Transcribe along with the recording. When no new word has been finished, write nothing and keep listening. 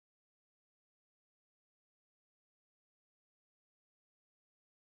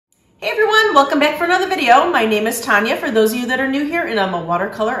Hey everyone, welcome back for another video. My name is Tanya, for those of you that are new here, and I'm a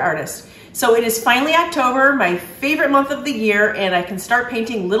watercolor artist. So it is finally October, my favorite month of the year, and I can start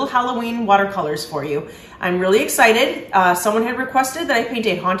painting little Halloween watercolors for you. I'm really excited. Someone had requested that I paint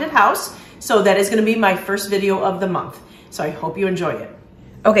a haunted house, so that is going to be my first video of the month. So I hope you enjoy it.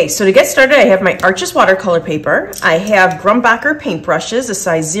 Okay, so to get started, I have my Arches watercolor paper. I have Grumbacher paintbrushes, a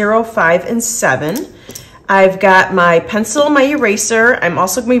size 0, 5, and 7. I've got my pencil, my eraser. I'm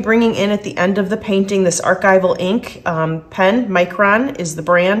also going to be bringing in at the end of the painting this archival ink pen. Micron is the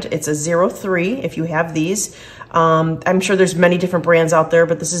brand. It's a 03 if you have these. I'm sure there's many different brands out there,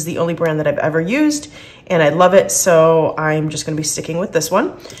 but this is the only brand that I've ever used, and I love it, so I'm just going to be sticking with this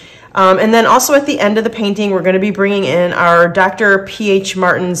one. And then also at the end of the painting, we're going to be bringing in our Dr. P.H.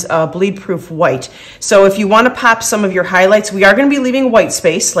 Martin's Bleed Proof White. So if you want to pop some of your highlights, we are going to be leaving white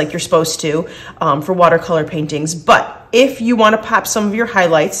space like you're supposed to for watercolor paintings. But if you want to pop some of your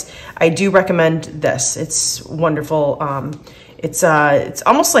highlights, I do recommend this. It's wonderful. It's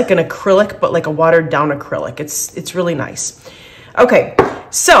almost like an acrylic, but like a watered down acrylic. It's really nice. Okay,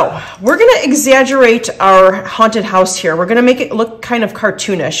 so we're gonna exaggerate our haunted house here. We're gonna make it look kind of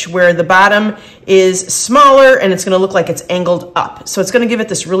cartoonish, where the bottom is smaller and it's gonna look like it's angled up. So it's gonna give it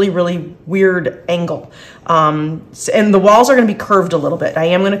this really, really weird angle. And the walls are gonna be curved a little bit. I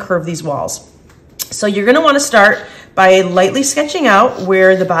am gonna curve these walls. So you're gonna wanna start by lightly sketching out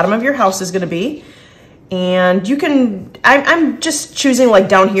where the bottom of your house is gonna be. And you can, I'm just choosing like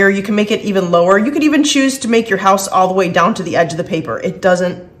down here. You can make it even lower. You could even choose to make your house all the way down to the edge of the paper. It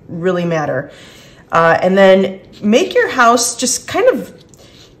doesn't really matter. And then make your house just kind of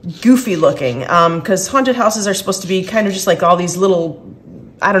goofy looking, because haunted houses are supposed to be kind of just like all these little,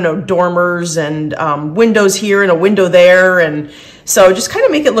 I don't know, dormers and windows here and a window there. And so just kind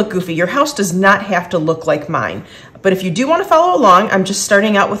of make it look goofy. Your house does not have to look like mine. But if you do want to follow along, I'm just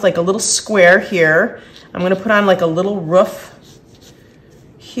starting out with like a little square here. I'm going to put on like a little roof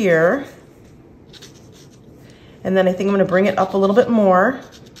here. And then I think I'm going to bring it up a little bit more.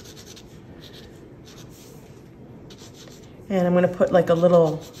 And I'm going to put like a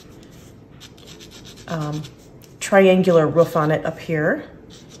little triangular roof on it up here.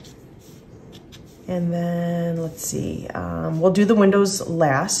 And then let's see, we'll do the windows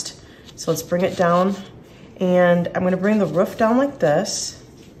last. So let's bring it down. And I'm going to bring the roof down like this.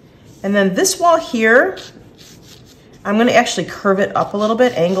 And then this wall here, I'm going to actually curve it up a little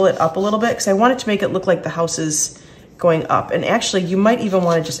bit, angle it up a little bit, because I want it to make it look like the house is going up. And actually, you might even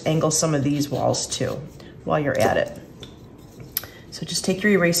want to just angle some of these walls too while you're at it. So just take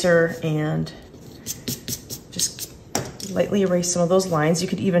your eraser and just lightly erase some of those lines. You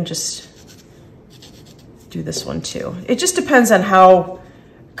could even just do this one too. It just depends on how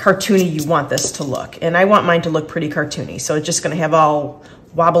cartoony you want this to look. And I want mine to look pretty cartoony. So it's just going to have all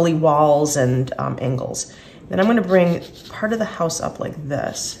wobbly walls and angles. Then I'm going to bring part of the house up like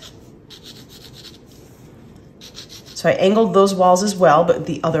this. So I angled those walls as well, but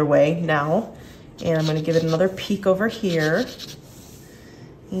the other way now. And I'm going to give it another peek over here.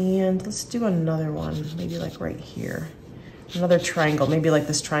 And let's do another one, maybe like right here. Another triangle, maybe like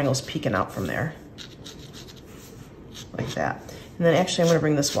this triangle's peeking out from there. Like that. And then actually I'm going to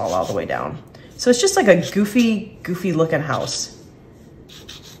bring this wall all the way down. So it's just like a goofy, goofy looking house.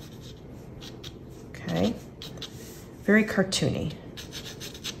 Okay, very cartoony.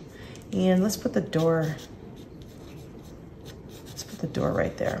 And let's put the door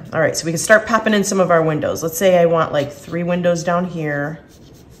right there. All right, so we can start popping in some of our windows. Let's say I want like 3 windows down here.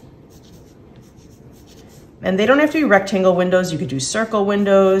 And they don't have to be rectangle windows. You could do circle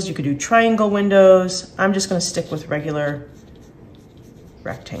windows, you could do triangle windows. I'm just gonna stick with regular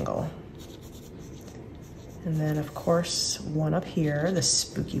rectangle. And then of course, one up here, the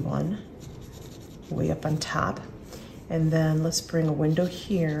spooky one, way up on top. And then let's bring a window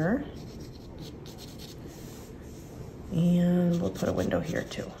here. And we'll put a window here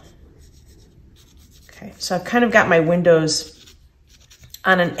too. Okay, so I've kind of got my windows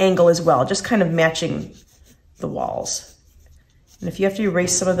on an angle as well, just kind of matching the walls. And if you have to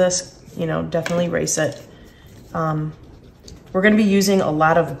erase some of this, you know, definitely erase it. We're gonna be using a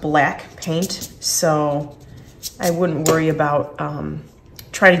lot of black paint, so I wouldn't worry about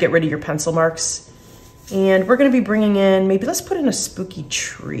trying to get rid of your pencil marks. And we're gonna be bringing in, maybe let's put in a spooky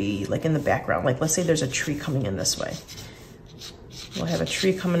tree, like in the background. Like let's say there's a tree coming in this way. We'll have a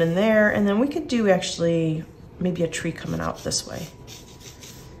tree coming in there, and then we could do actually maybe a tree coming out this way.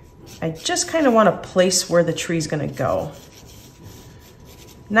 I just kind of want to place where the tree's gonna go.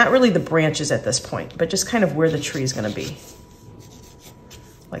 Not really the branches at this point, but just kind of where the tree is gonna be.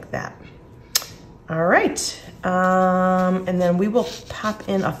 Like that. All right, and then we will pop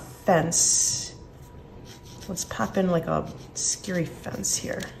in a fence. Let's pop in like a scary fence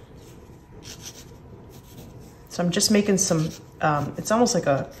here. So I'm just making some, it's almost like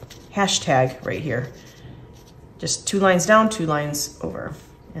a hashtag right here. Just 2 lines down, 2 lines over.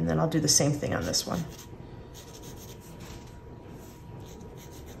 And then I'll do the same thing on this one.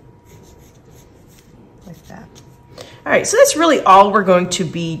 Like that. All right, so that's really all we're going to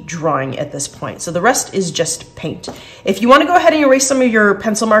be drawing at this point. So the rest is just paint. If you want to go ahead and erase some of your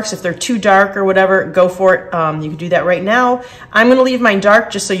pencil marks, if they're too dark or whatever, go for it. You can do that right now. I'm going to leave mine dark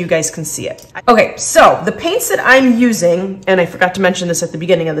just so you guys can see it. Okay, so the paints that I'm using, and I forgot to mention this at the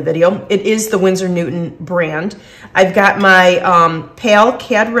beginning of the video, it is the Winsor Newton brand. I've got my pale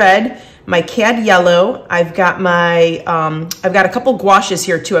cad red, my cad yellow. I've got my, I've got a couple gouaches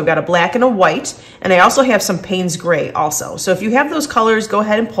here too. I've got a black and a white, and I also have some Payne's gray also. So if you have those colors, go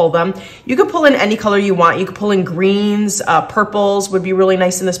ahead and pull them. You could pull in any color you want. You could pull in greens, purples would be really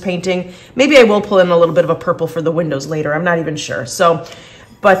nice in this painting. Maybe I will pull in a little bit of a purple for the windows later. I'm not even sure. So,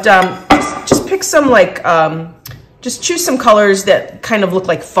 but just pick some like, just choose some colors that kind of look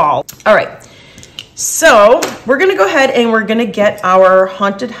like fall. All right. So we're gonna go ahead and we're gonna get our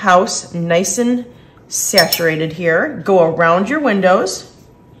haunted house nice and saturated here. Go around your windows.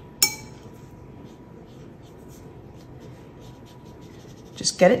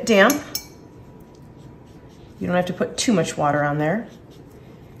 Just get it damp. You don't have to put too much water on there.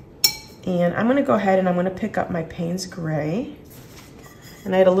 And I'm gonna go ahead and I'm gonna pick up my Payne's gray.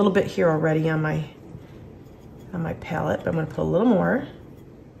 And I had a little bit here already on my palette, but I'm gonna put a little more.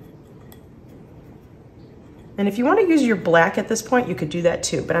 And if you want to use your black at this point, you could do that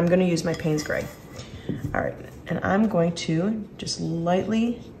too, but I'm going to use my Payne's gray. All right, and I'm going to just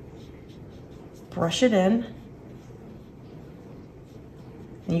lightly brush it in.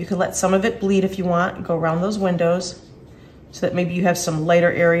 And you can let some of it bleed if you want, go around those windows so that maybe you have some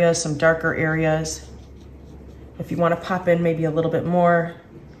lighter areas, some darker areas. If you want to pop in maybe a little bit more,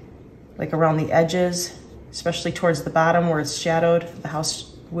 like around the edges, especially towards the bottom where it's shadowed, the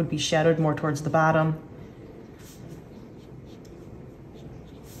house would be shadowed more towards the bottom.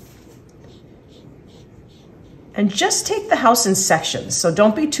 And just take the house in sections. So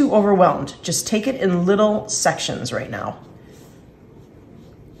don't be too overwhelmed. Just take it in little sections right now.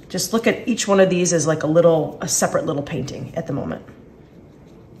 Just look at each one of these as like a separate little painting at the moment.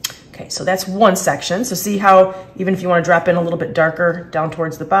 Okay, so that's one section. So see how even if you want to drop in a little bit darker down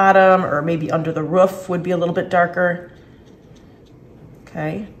towards the bottom or maybe under the roof would be a little bit darker.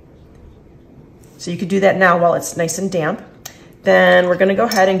 Okay. So you could do that now while it's nice and damp. Then we're going to go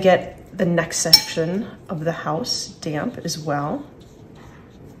ahead and get the next section of the house damp as well.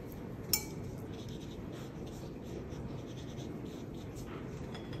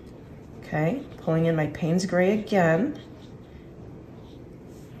 Okay, pulling in my Payne's gray again.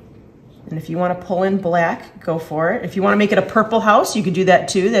 And if you want to pull in black, go for it. If you want to make it a purple house, you could do that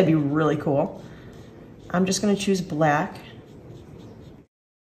too. That'd be really cool. I'm just going to choose black.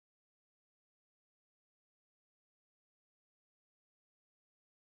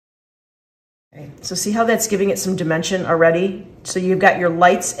 Okay, so see how that's giving it some dimension already? So you've got your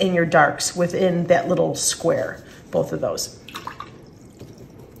lights and your darks within that little square, both of those.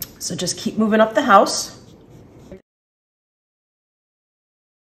 So just keep moving up the house.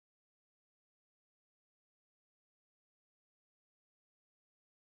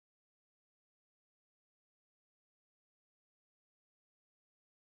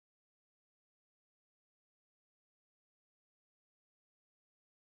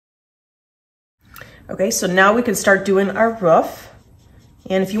 Okay, so now we can start doing our roof.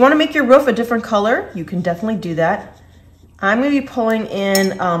 And if you want to make your roof a different color, you can definitely do that. I'm going to be pulling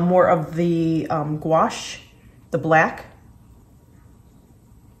in more of the gouache, the black.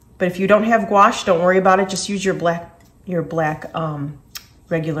 But if you don't have gouache, don't worry about it. Just use your black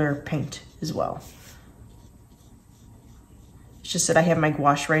regular paint as well. It's just that I have my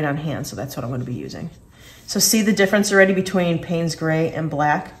gouache right on hand, so that's what I'm going to be using. So see the difference already between Payne's gray and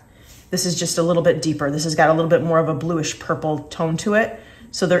black? This is just a little bit deeper. This has got a little bit more of a bluish purple tone to it.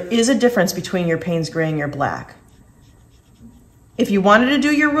 So there is a difference between your Payne's gray and your black. If you wanted to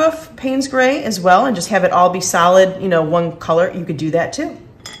do your roof Payne's gray as well and just have it all be solid, you know, one color, you could do that too.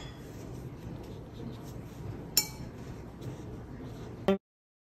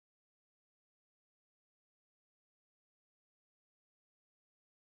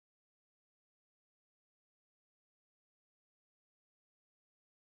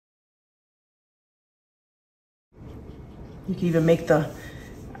 You can even make the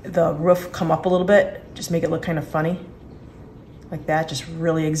roof come up a little bit, just make it look kind of funny. Like that, just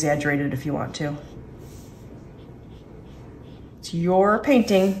really exaggerate it if you want to. So It's your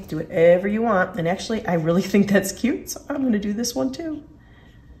painting, do whatever you want. And actually, I really think that's cute, so I'm gonna do this one too.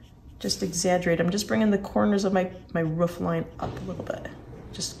 Just exaggerate. I'm just bringing the corners of my roof line up a little bit.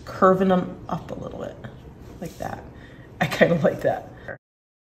 Just curving them up a little bit, like that. I kind of like that.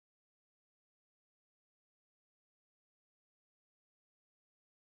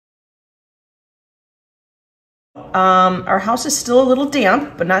 Our house is still a little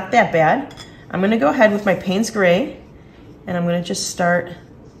damp, but not that bad. I'm gonna go ahead with my Payne's Gray, and I'm gonna just start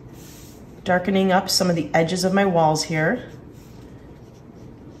darkening up some of the edges of my walls here.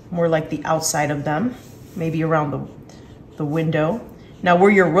 More like the outside of them, maybe around the window. Now where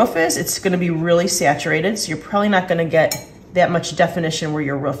your roof is, it's gonna be really saturated, so you're probably not gonna get that much definition where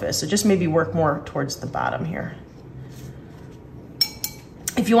your roof is. So just maybe work more towards the bottom here.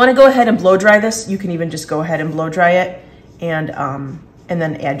 If you wanna go ahead and blow dry this, you can even just go ahead and blow dry it and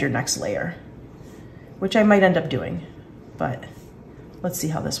then add your next layer, which I might end up doing, but let's see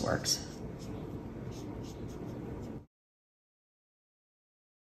how this works.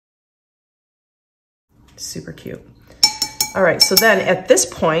 Super cute. All right, so then at this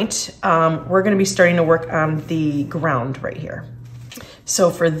point, we're gonna be starting to work on the ground right here. So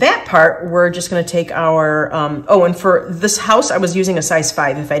for that part, we're just gonna take our, oh, and for this house, I was using a size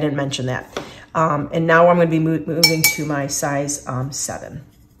 5, if I didn't mention that. And now I'm gonna be moving to my size 7.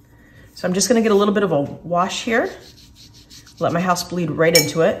 So I'm just gonna get a little bit of a wash here, let my house bleed right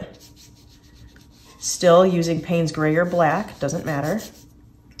into it. Still using Payne's Gray or black, doesn't matter.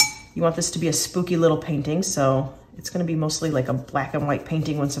 You want this to be a spooky little painting, so it's gonna be mostly like a black and white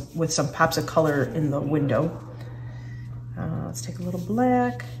painting with some pops of color in the window. Let's take a little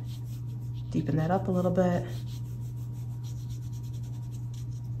black, deepen that up a little bit.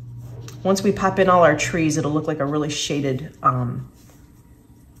 Once we pop in all our trees, it'll look like a really shaded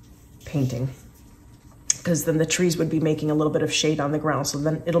painting, because then the trees would be making a little bit of shade on the ground. So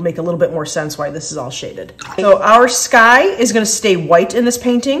then it'll make a little bit more sense why this is all shaded. So our sky is gonna stay white in this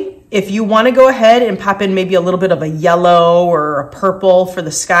painting. If you wanna go ahead and pop in maybe a little bit of a yellow or a purple for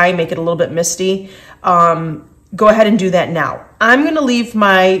the sky, make it a little bit misty, go ahead and do that now. I'm gonna leave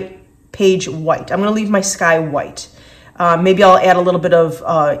my page white. I'm gonna leave my sky white. Maybe I'll add a little bit of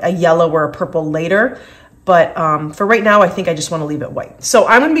a yellow or a purple later, but for right now, I think I just wanna leave it white. So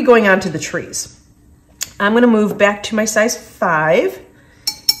I'm gonna be going on to the trees. I'm gonna move back to my size 5,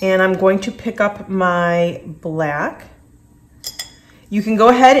 and I'm going to pick up my black. You can go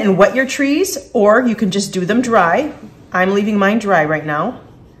ahead and wet your trees, or you can just do them dry. I'm leaving mine dry right now.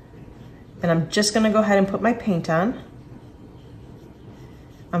 And I'm just gonna go ahead and put my paint on.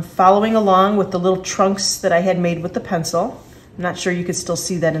 I'm following along with the little trunks that I had made with the pencil. I'm not sure you could still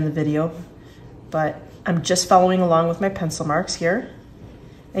see that in the video, but I'm just following along with my pencil marks here.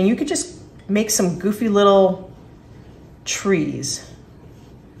 And you could just make some goofy little trees.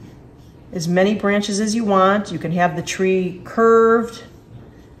 As many branches as you want. You can have the tree curved.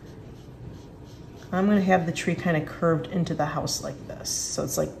 I'm gonna have the tree kind of curved into the house like this. So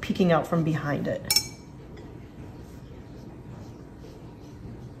it's like peeking out from behind it.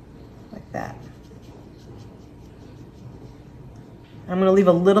 Like that. I'm gonna leave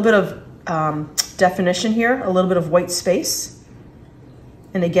a little bit of definition here, a little bit of white space.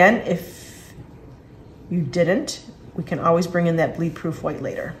 And again, if you didn't, we can always bring in that bleed proof white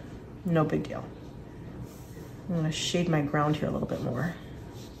later. No big deal. I'm gonna shade my ground here a little bit more,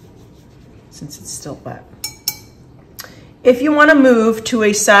 since it's still wet. If you wanna move to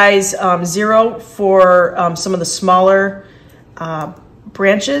a size 0 for some of the smaller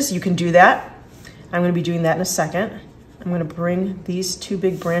branches, you can do that. I'm gonna be doing that in a second. I'm gonna bring these 2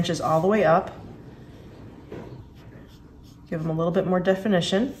 big branches all the way up. Give them a little bit more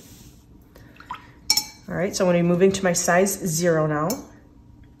definition. All right, so I'm gonna be moving to my size 0 now.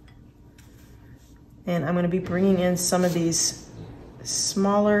 And I'm gonna be bringing in some of these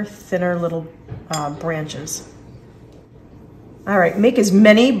smaller, thinner little branches. All right, make as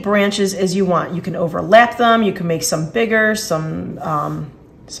many branches as you want. You can overlap them, you can make some bigger, some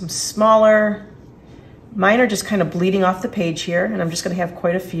smaller. Mine are just kind of bleeding off the page here, and I'm just gonna have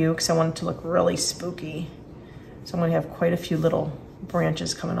quite a few because I want it to look really spooky. So I'm gonna have quite a few little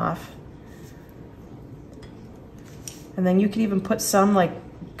branches coming off. And then you could even put some like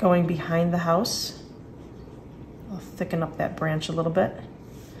going behind the house. I'll thicken up that branch a little bit.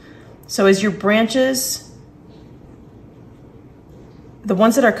 So as your branches, the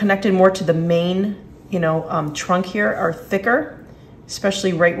ones that are connected more to the main, trunk here are thicker,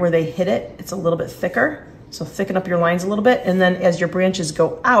 especially right where they hit it. It's a little bit thicker. So thicken up your lines a little bit. And then as your branches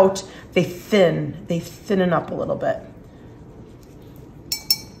go out, they thinnen up a little bit.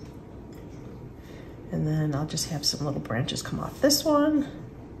 And then I'll just have some little branches come off this one.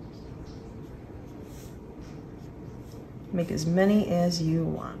 Make as many as you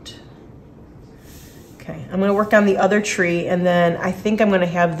want. Okay, I'm gonna work on the other tree, and then I think I'm gonna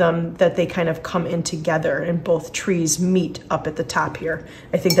have them that they kind of come in together and both trees meet up at the top here.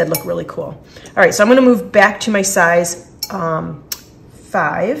 I think that'd look really cool. All right, so I'm gonna move back to my size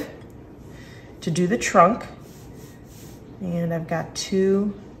 5 to do the trunk. And I've got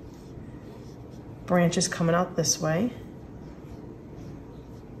 2 branches coming out this way.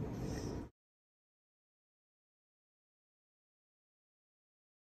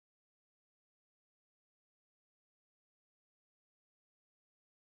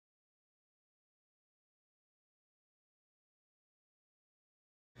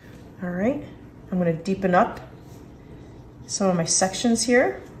 All right, I'm gonna deepen up some of my sections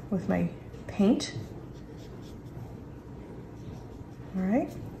here with my paint. All right,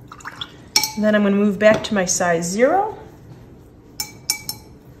 and then I'm gonna move back to my size 0.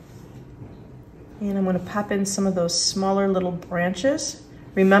 And I'm gonna pop in some of those smaller little branches.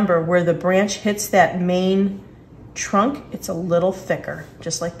 Remember, where the branch hits that main trunk, it's a little thicker,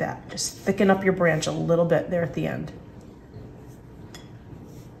 just like that. Just thicken up your branch a little bit there at the end.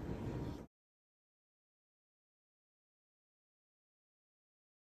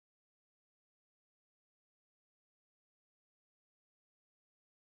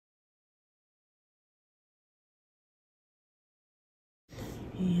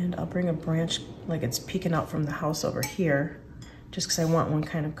 And I'll bring a branch like it's peeking out from the house over here, just because I want one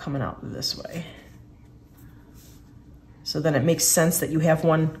kind of coming out this way. So then it makes sense that you have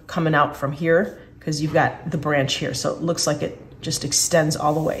one coming out from here because you've got the branch here. So it looks like it just extends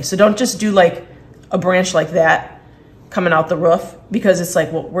all the way. So don't just do like a branch like that coming out the roof, because it's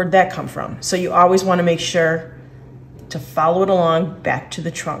like, well, where'd that come from? So you always want to make sure to follow it along back to the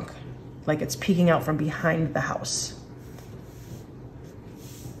trunk, like it's peeking out from behind the house.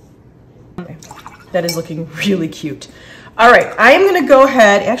 Okay. That is looking really cute. All right, I am gonna go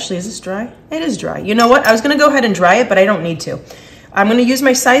ahead, actually, is this dry? It is dry. You know what? I was gonna go ahead and dry it, but I don't need to. I'm gonna use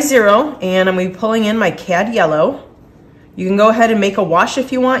my size 0, and I'm gonna be pulling in my CAD yellow. You can go ahead and make a wash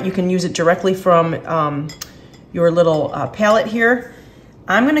if you want. You can use it directly from your little palette here.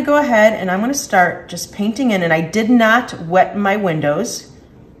 I'm gonna go ahead and I'm gonna start just painting in, and I did not wet my windows.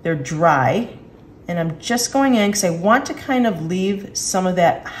 They're dry, and I'm just going in because I want to kind of leave some of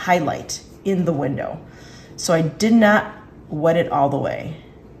that highlight in the window. So I did not wet it all the way.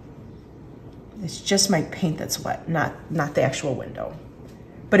 It's just my paint that's wet, not the actual window.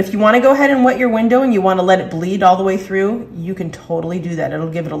 But if you want to go ahead and wet your window and you want to let it bleed all the way through, you can totally do that.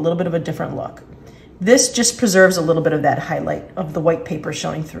 It'll give it a little bit of a different look. This just preserves a little bit of that highlight of the white paper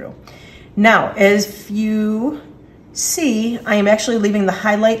showing through. Now, as you see, I am actually leaving the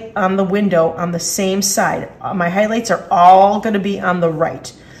highlight on the window on the same side. My highlights are all going to be on the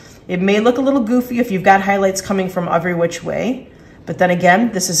right. It may look a little goofy if you've got highlights coming from every which way, but then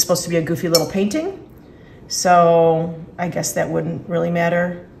again, this is supposed to be a goofy little painting, so I guess that wouldn't really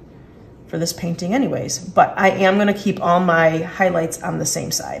matter for this painting anyways, but I am going to keep all my highlights on the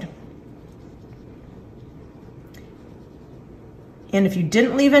same side. And if you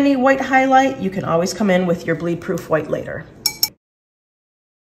didn't leave any white highlight, you can always come in with your bleed-proof white later.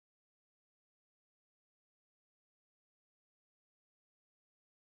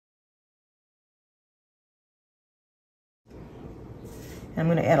 I'm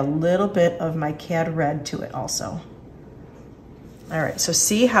going to add a little bit of my CAD red to it also. All right, so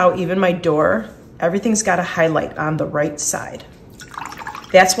see how even my door, everything's got a highlight on the right side.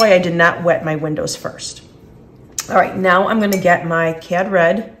 That's why I did not wet my windows first. All right, now I'm going to get my CAD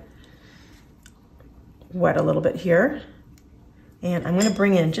red, wet a little bit here, and I'm going to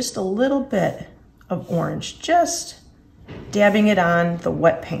bring in just a little bit of orange, just dabbing it on the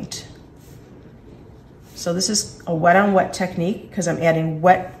wet paint. So this is a wet on wet technique because I'm adding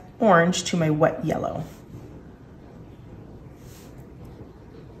wet orange to my wet yellow.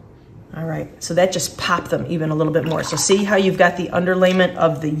 All right, so that just popped them even a little bit more. So see how you've got the underlayment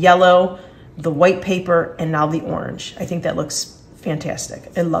of the yellow, the white paper, and now the orange. I think that looks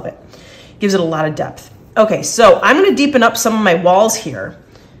fantastic. I love it. Gives it a lot of depth. Okay, so I'm gonna deepen up some of my walls here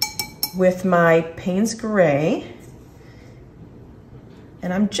with my Payne's Gray.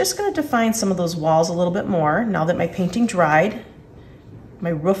 And I'm just gonna define some of those walls a little bit more now that my painting dried.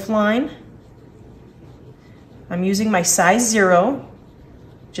 My roof line. I'm using my size 0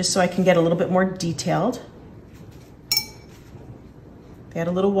 just so I can get a little bit more detailed. Add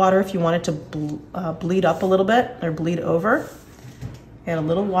a little water if you want it to bleed up a little bit or bleed over. Add a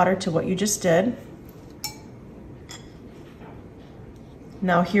little water to what you just did.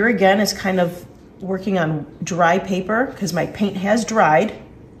 Now here again is kind of working on dry paper because my paint has dried.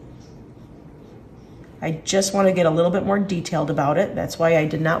 I just want to get a little bit more detailed about it. That's why I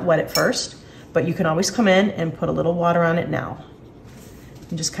did not wet it first, but you can always come in and put a little water on it now.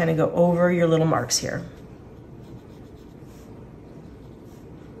 And just kind of go over your little marks here.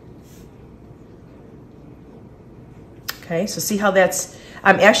 Okay, so see how that's,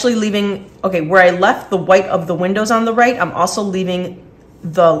 I'm actually leaving, okay, where I left the white of the windows on the right, I'm also leaving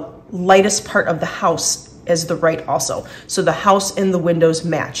the lightest part of the house as the right also. So the house and the windows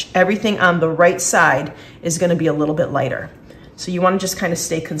match. Everything on the right side is gonna be a little bit lighter. So you wanna just kind of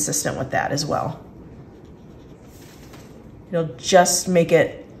stay consistent with that as well. It'll just make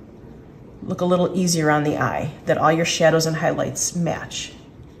it look a little easier on the eye, that all your shadows and highlights match.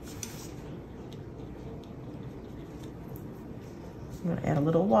 I'm gonna add a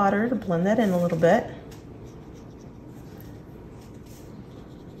little water to blend that in a little bit.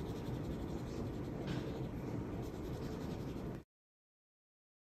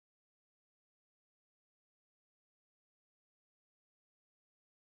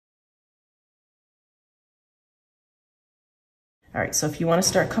 All right, so if you want to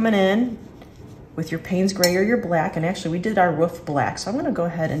start coming in with your Payne's gray or your black, and actually we did our roof black, so I'm going to go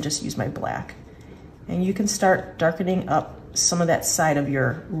ahead and just use my black. And you can start darkening up some of that side of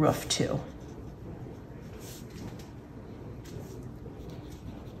your roof too.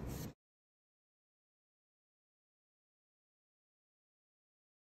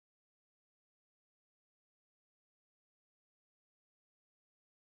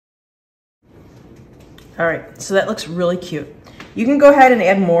 All right, so that looks really cute. You can go ahead and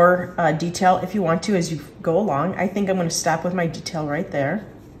add more detail if you want to as you go along. I think I'm going to stop with my detail right there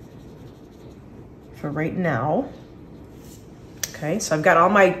for right now. Okay, so I've got all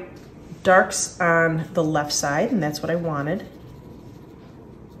my darks on the left side, and that's what I wanted.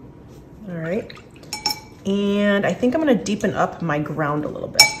 All right, and I think I'm going to deepen up my ground a little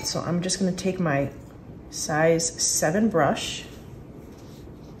bit. So I'm just going to take my size 7 brush.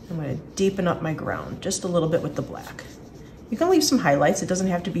 I'm going to deepen up my ground just a little bit with the black. You can leave some highlights. It doesn't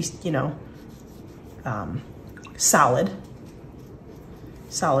have to be, you know, solid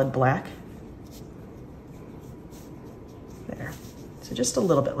black. There. So just a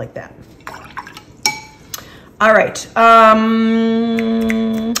little bit like that. All right.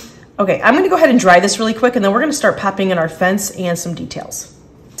 Okay, I'm going to go ahead and dry this really quick, and then we're going to start popping in our fence and some details.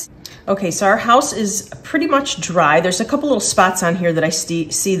 Okay, so our house is pretty much dry. There's a couple little spots on here that I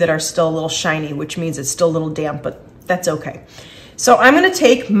see that are still a little shiny, which means it's still a little damp, but that's okay. So I'm gonna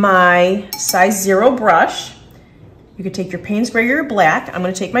take my size 0 brush. You could take your Payne's gray or your black. I'm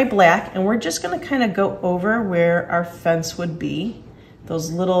gonna take my black, and we're just gonna kind of go over where our fence would be,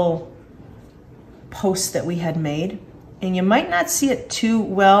 those little posts that we had made. And you might not see it too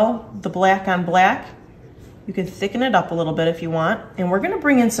well, the black on black. You can thicken it up a little bit if you want. And we're gonna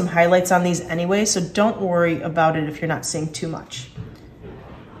bring in some highlights on these anyway, so don't worry about it if you're not seeing too much.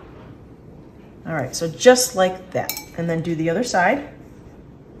 All right, so just like that. And then do the other side.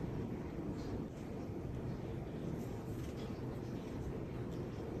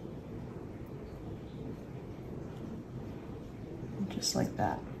 Just like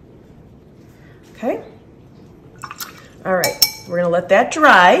that. Okay. All right, we're gonna let that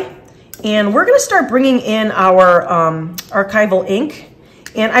dry. And we're gonna start bringing in our archival ink.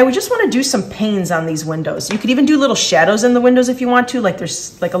 And I would just wanna do some panes on these windows. You could even do little shadows in the windows if you want to, like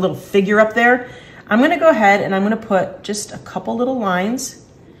there's like a little figure up there. I'm gonna go ahead and I'm gonna put just a couple little lines.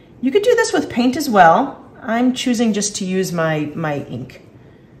 You could do this with paint as well. I'm choosing just to use my ink.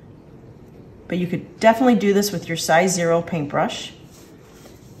 But you could definitely do this with your size 0 paintbrush.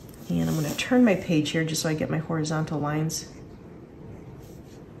 And I'm gonna turn my page here just so I get my horizontal lines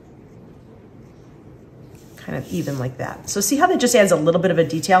kind of even like that. So see how that just adds a little bit of a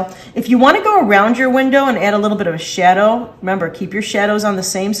detail? If you want to go around your window and add a little bit of a shadow, remember, keep your shadows on the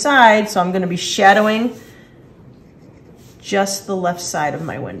same side. So I'm going to be shadowing just the left side of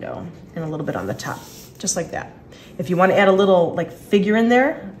my window and a little bit on the top, just like that. If you want to add a little like figure in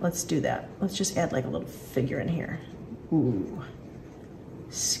there, let's do that. Let's just add like a little figure in here. Ooh,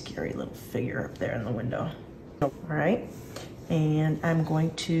 scary little figure up there in the window. All right, and I'm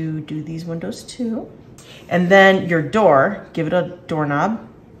going to do these windows too. And then your door, give it a doorknob.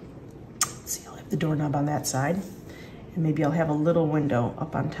 Let's see, I'll have the doorknob on that side. And maybe I'll have a little window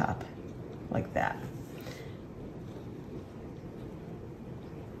up on top, like that.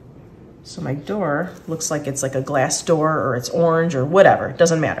 So my door looks like it's like a glass door or it's orange or whatever, it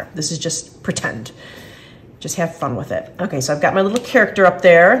doesn't matter. This is just pretend. Just have fun with it. Okay, so I've got my little character up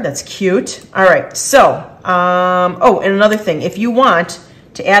there. That's cute. All right, so, oh, and another thing, if you want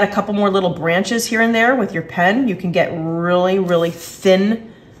to add a couple more little branches here and there with your pen. You can get really, really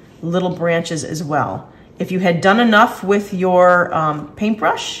thin little branches as well. If you had done enough with your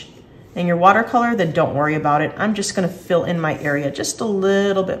paintbrush and your watercolor, then don't worry about it. I'm just gonna fill in my area just a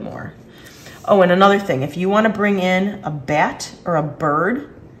little bit more. Oh, and another thing, if you wanna bring in a bat or a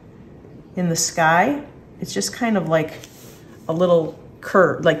bird in the sky, it's just kind of like a little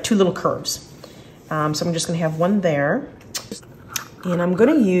curve, like two little curves. So I'm just gonna have one there. And I'm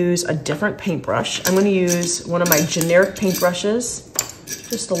gonna use a different paintbrush. I'm gonna use one of my generic paintbrushes,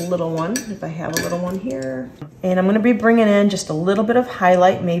 just a little one, if I have a little one here. And I'm gonna be bringing in just a little bit of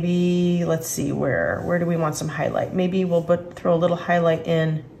highlight. Maybe, let's see, where do we want some highlight? Maybe we'll throw a little highlight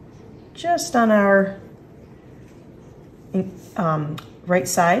in just on our right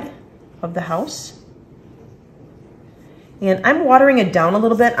side of the house. And I'm watering it down a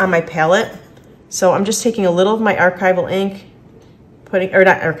little bit on my palette. So I'm just taking a little of my archival ink,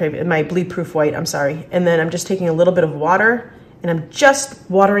 my bleed proof white, I'm sorry. And then I'm just taking a little bit of water and I'm just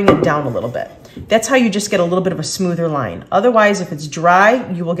watering it down a little bit. That's how you just get a little bit of a smoother line. Otherwise, if it's dry,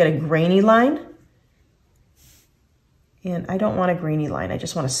 you will get a grainy line. And I don't want a grainy line, I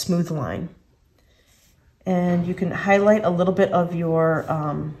just want a smooth line. And you can highlight a little bit of your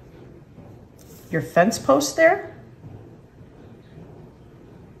fence post there.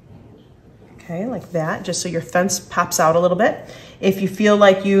 Okay, like that, just so your fence pops out a little bit. If you feel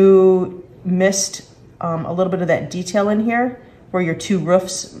like you missed a little bit of that detail in here, where your two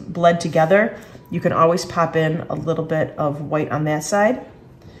roofs bled together, you can always pop in a little bit of white on that side.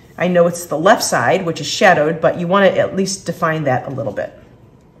 I know it's the left side, which is shadowed, but you want to at least define that a little bit.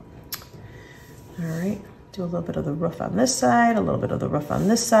 All right, do a little bit of the roof on this side, a little bit of the roof on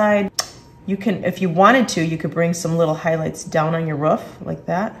this side. You can, if you wanted to, you could bring some little highlights down on your roof like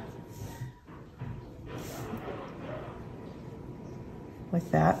that. Like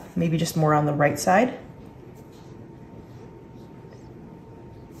that, maybe just more on the right side.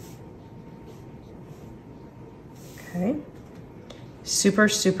 Okay, super,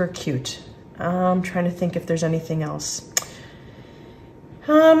 super cute. I'm trying to think if there's anything else.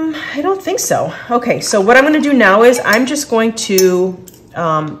 I don't think so. Okay, so what I'm gonna do now is I'm just going to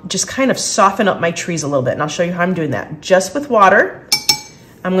just kind of soften up my trees a little bit, and I'll show you how I'm doing that. Just with water,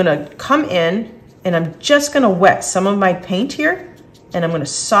 I'm gonna come in and I'm just gonna wet some of my paint here, and I'm gonna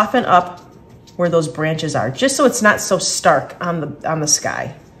soften up where those branches are, just so it's not so stark on the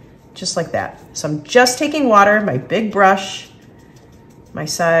sky, just like that. So I'm just taking water, my big brush, my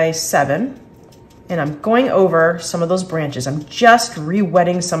size 7, and I'm going over some of those branches. I'm just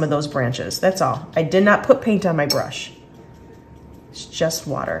re-wetting some of those branches, that's all. I did not put paint on my brush. It's just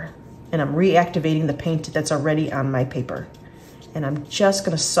water. And I'm reactivating the paint that's already on my paper. And I'm just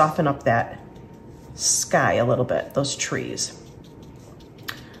gonna soften up that sky a little bit, those trees.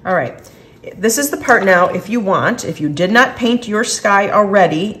 All right, this is the part now, if you did not paint your sky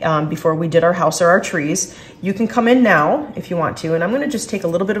already before we did our house or our trees, you can come in now if you want to, and I'm gonna just take a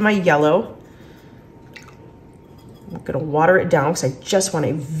little bit of my yellow. I'm gonna water it down because I just want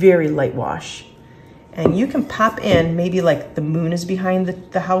a very light wash. And you can pop in, maybe like the moon is behind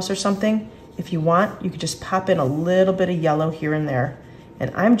the house or something. If you want, you could just pop in a little bit of yellow here and there.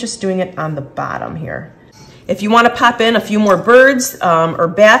 And I'm just doing it on the bottom here. If you want to pop in a few more birds or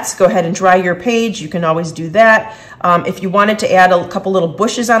bats, go ahead and dry your page. You can always do that. If you wanted to add a couple little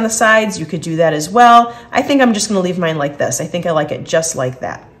bushes on the sides, you could do that as well. I think I'm just going to leave mine like this. I think I like it just like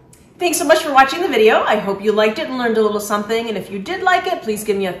that. Thanks so much for watching the video. I hope you liked it and learned a little something. And if you did like it, please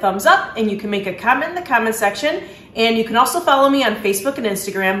give me a thumbs up, and you can make a comment in the comment section. And you can also follow me on Facebook and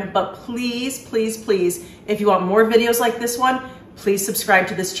Instagram. But please, please, please, if you want more videos like this one, please subscribe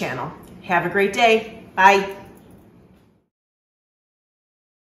to this channel. Have a great day. Bye.